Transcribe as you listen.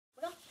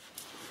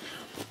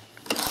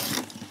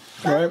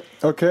Right,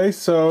 okay,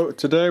 so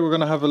today we're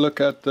going to have a look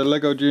at the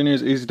LEGO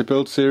Juniors Easy to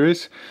Build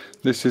series.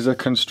 This is a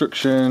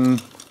construction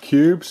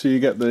cube, so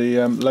you get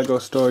the LEGO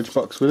storage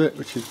box with it,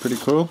 which is pretty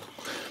cool.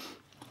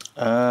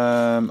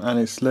 And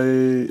it's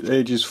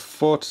ages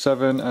 4 to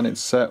 7 and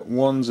it's set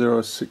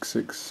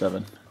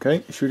 10667.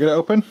 Okay, should we get it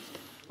open?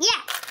 Yeah!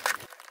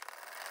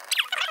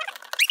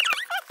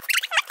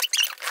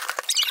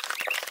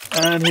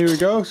 And here we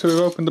go, so we've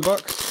opened the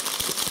box.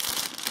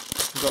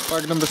 We've got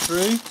bag number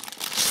 3.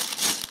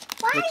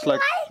 Why go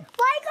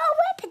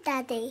with it,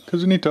 Daddy?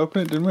 Because we need to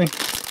open it, didn't we?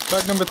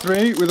 Bag number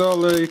 3 with all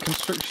the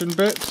construction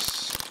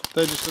bits.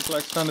 They just look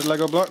like standard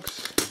Lego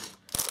blocks.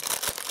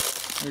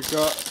 We've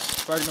got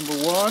bag number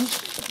 1.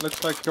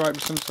 Looks like it might be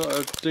some sort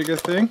of digger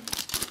thing.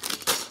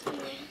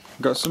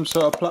 We've got some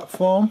sort of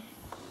platform.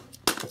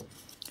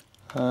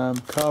 Car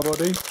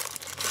body.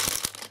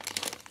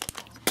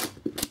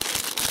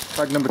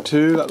 Bag number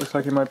 2, that looks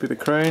like it might be the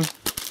crane.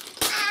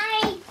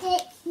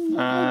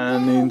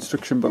 And the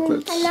instruction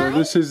booklet. So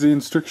this is the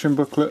instruction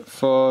booklet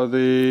for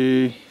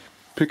the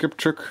pickup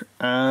truck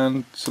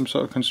and some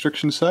sort of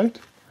construction site.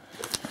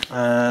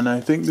 And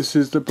I think this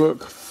is the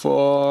book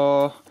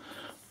for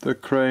the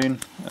crane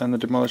and the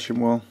demolition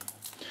wall.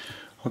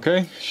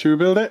 Okay, should we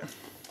build it?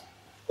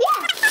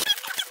 Yeah!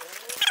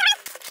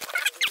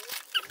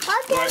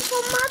 I'll get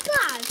from my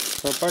bag.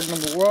 So bag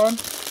number 1.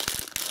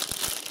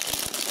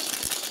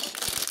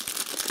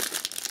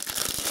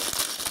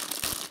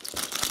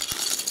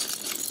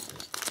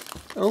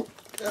 Oh,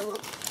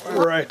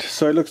 right,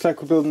 so it looks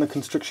like we're building the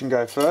construction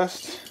guy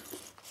first.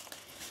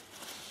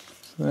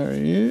 So there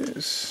he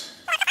is.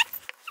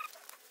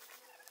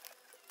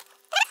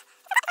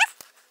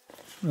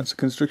 That's a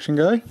construction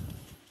guy.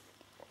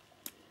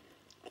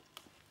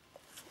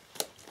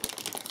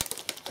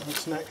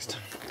 What's next?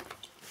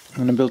 I'm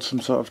going to build some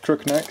sort of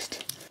truck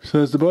next. So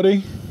there's the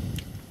body.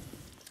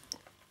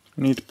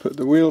 We need to put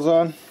the wheels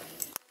on.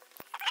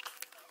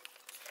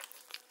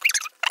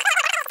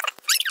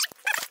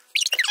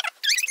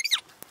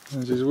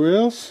 There's his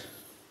wheels.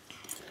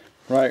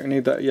 Right, we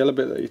need that yellow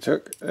bit that you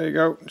took. There you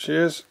go,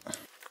 cheers.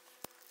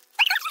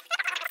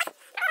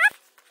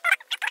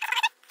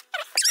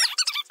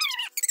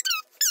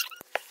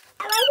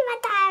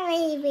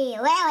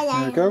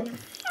 There we go.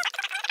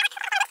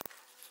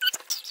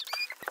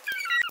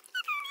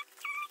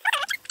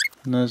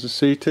 And there's the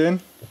seat in.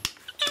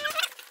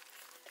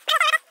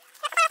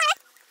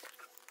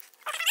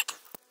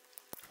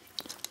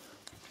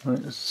 Right,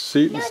 there's the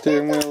seat and the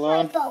steering wheel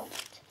on.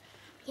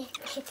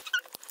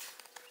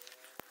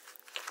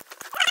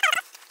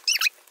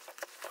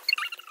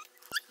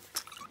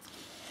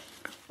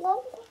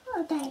 What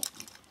are they?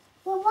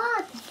 What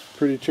are they?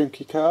 Pretty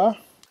chunky car.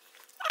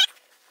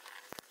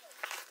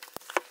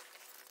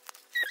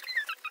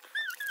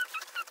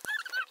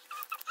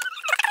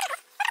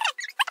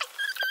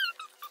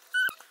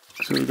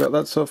 So we've got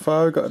that so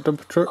far, we've got a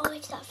dumper truck. Oh,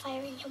 it's that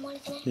fire engine one,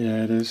 isn't it?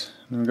 Yeah, it is.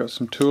 And we've got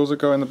some tools that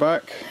go in the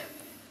back.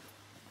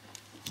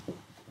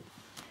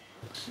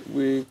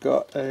 We've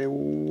got a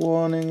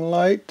warning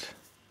light.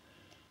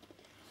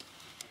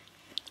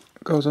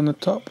 Goes on the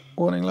top,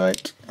 warning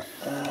light.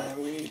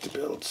 And we need to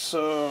build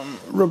some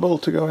rubble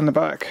to go in the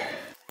back.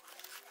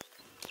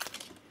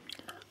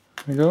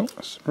 There we go,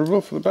 some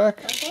rubble for the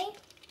back. Okay.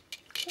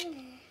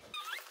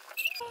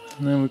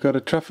 And then we've got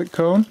a traffic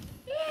cone.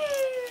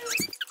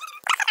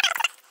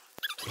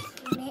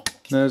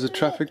 There's a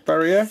traffic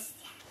barrier.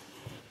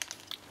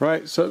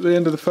 Right, so at the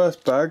end of the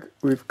first bag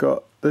we've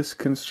got this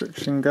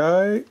construction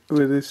guy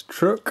with his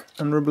truck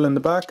and rubble in the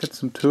back and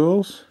some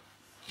tools.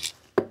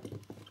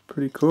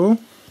 Pretty cool.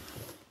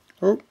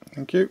 Oh,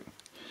 thank you.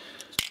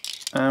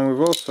 And we've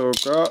also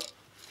got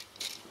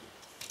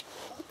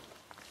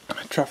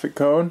a traffic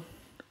cone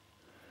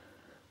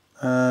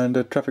and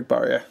a traffic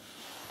barrier.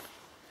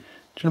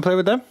 Do you want to play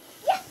with them?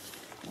 Yeah.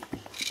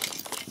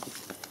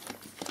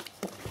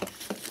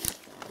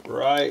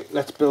 Right,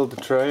 let's build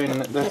the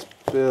train. Let's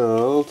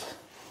build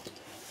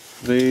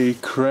the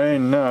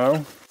crane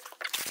now.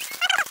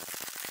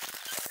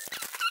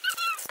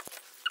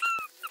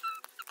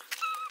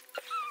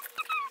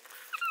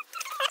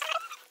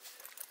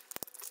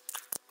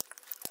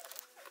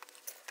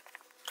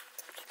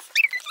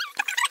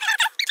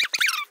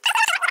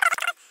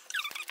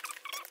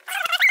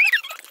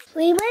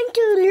 We went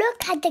to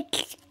look at the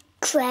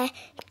crane.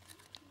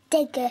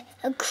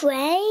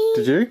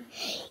 Did you?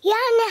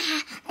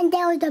 Yeah, and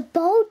there was a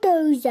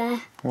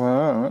bulldozer.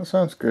 Wow, that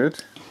sounds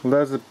good. Well,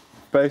 there's the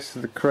base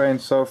of the crane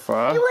so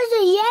far. It was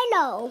a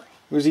yellow.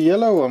 It was a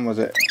yellow one, was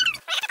it?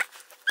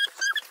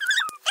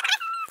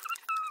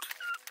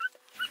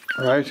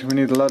 Right, we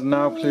need a ladder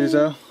now, please,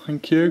 El.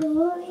 Thank you.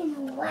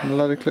 And the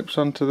ladder clips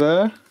onto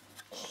there.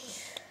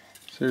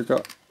 So we've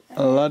got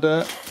a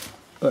ladder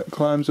that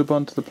climbs up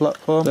onto the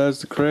platform. There's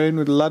the crane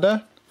with the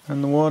ladder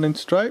and the warning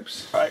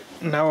stripes. Right,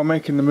 now we're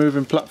making the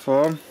moving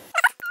platform.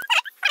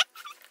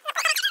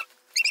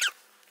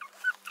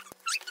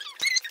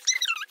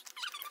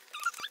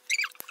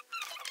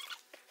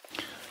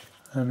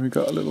 And we've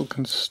got a little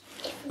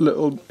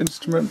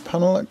instrument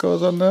panel that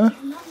goes on there.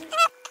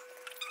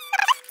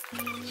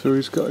 So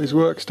he's got his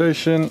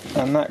workstation,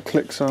 and that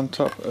clicks on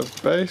top of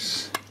the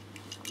base.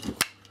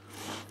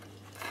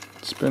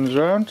 Spins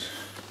around.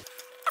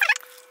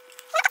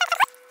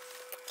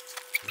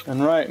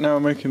 And right now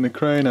I'm making the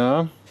crane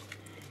arm.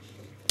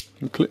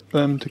 And clip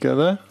them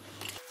together.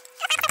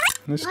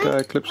 And this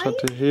guy clips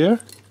onto here.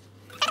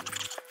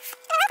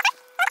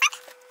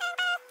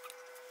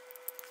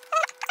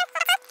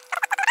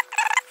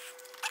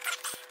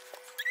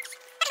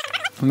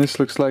 And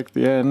this looks like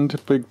the end, a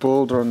big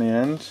boulder on the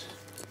end.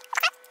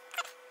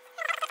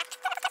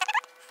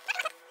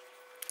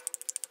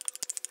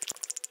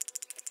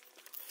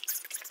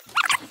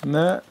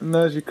 And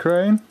there's your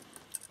crane.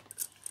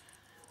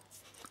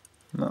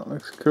 And that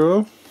looks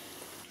cool.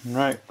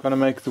 Right, gonna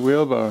make the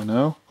wheelbarrow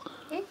now.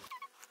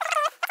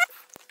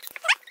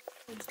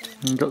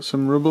 And got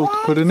some rubble to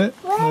put in it.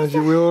 There's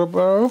your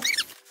wheelbarrow. And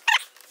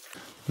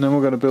then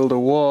we're gonna build a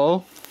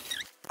wall.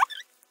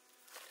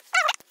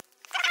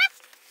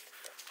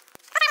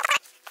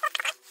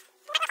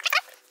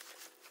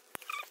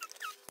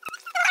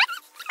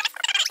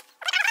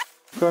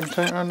 Go on,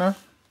 turn it around now.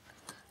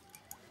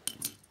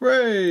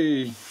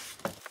 Way!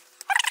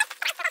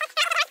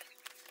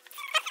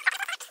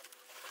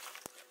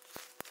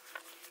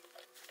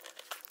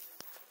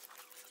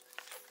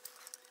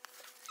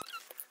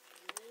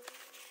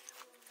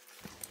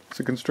 It's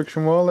a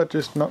construction wall that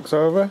just knocks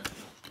over.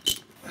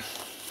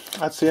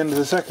 That's the end of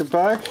the second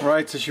bag.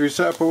 Right, so should we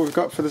set up what we've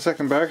got for the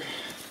second bag?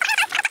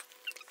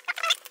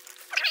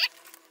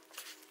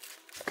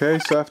 Okay,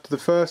 so after the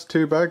first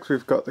two bags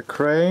we've got the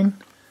crane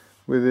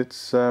with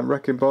its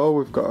wrecking ball,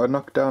 we've got a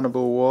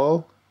knockdown-able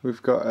wall,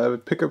 we've got a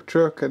pickup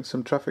truck and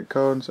some traffic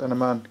cones and a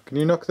man. Can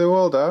you knock the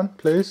wall down,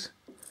 please?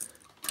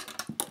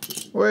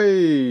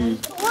 Way!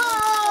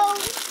 Whoa!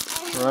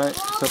 Right,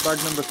 so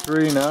bag number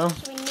 3 now.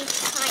 We need to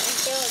try and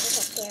build it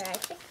up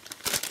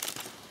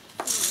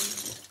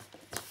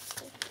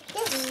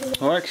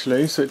here, Oh,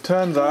 actually, so it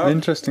turns out the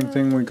interesting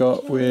thing we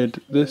got with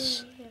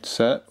this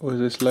set was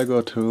this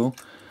Lego tool.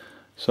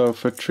 So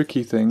for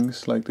tricky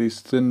things like these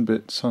thin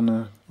bits on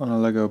a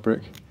Lego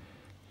brick,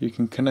 you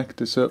can connect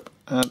this up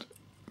and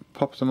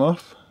pop them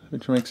off,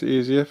 which makes it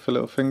easier for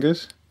little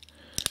fingers.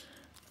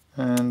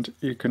 And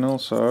you can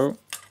also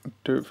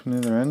do it from the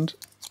other end,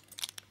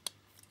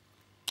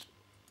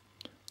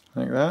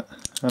 like that.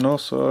 And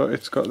also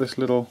it's got this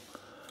little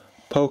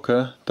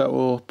poker that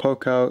will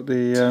poke out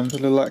the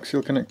little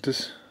axial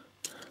connectors.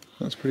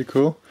 That's pretty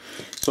cool.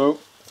 So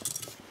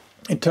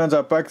it turns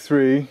out bag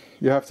 3,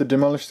 you have to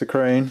demolish the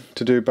crane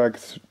to do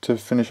to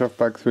finish off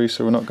bag 3,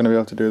 so we're not going to be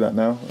able to do that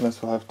now unless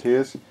we'll have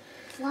tears.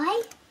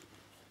 Why?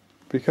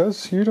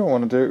 Because you don't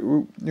want to do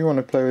it, you want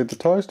to play with the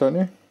toys, don't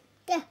you?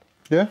 Yeah.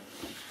 Yeah?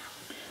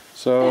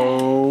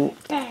 So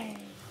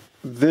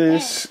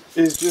this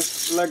is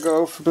just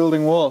Lego for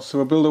building walls. So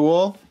we'll build a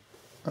wall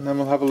and then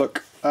we'll have a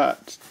look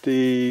at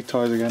the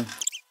toys again.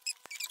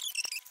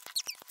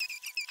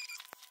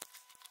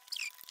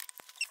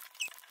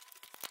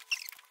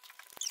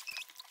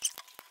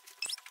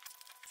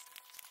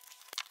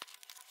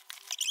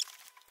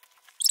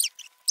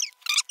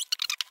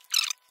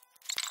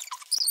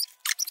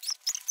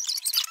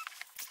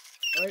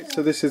 Right,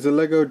 so this is the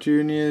Lego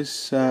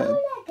Juniors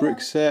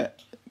brick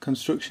set,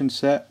 construction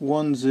set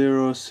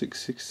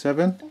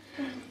 10667.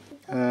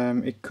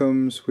 It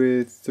comes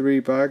with 3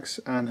 bags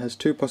and has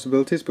 2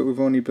 possibilities, but we've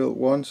only built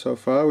 1 so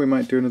far. We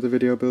might do another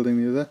video building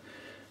the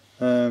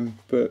other.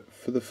 But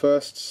for the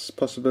first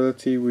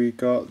possibility we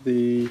got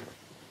the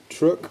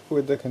truck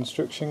with the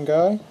construction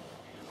guy.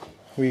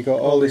 We got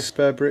all these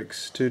spare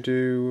bricks to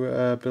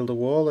do build a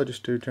wall, or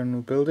just do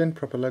general building,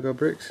 proper Lego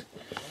bricks.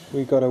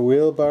 We got a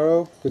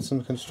wheelbarrow with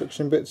some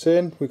construction bits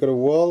in. We got a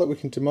wall that we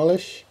can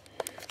demolish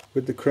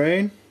with the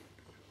crane.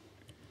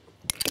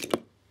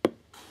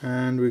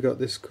 And we got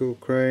this cool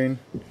crane,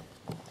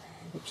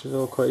 which is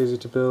all quite easy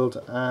to build,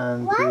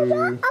 and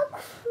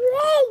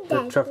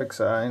the traffic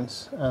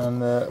signs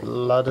and the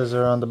ladders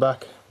are on the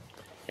back.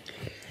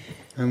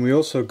 And we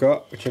also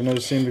got, which I've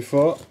never seen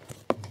before,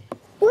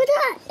 what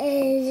that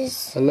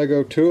is? a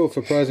Lego tool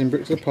for prizing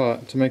bricks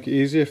apart to make it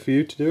easier for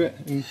you to do it.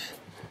 And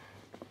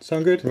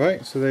sound good?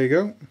 Right, so there you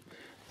go.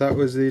 That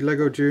was the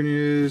Lego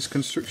Juniors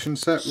construction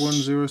set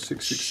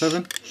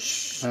 10667.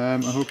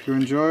 I hope you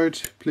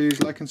enjoyed.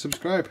 Please like and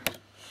subscribe.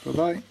 Bye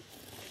bye.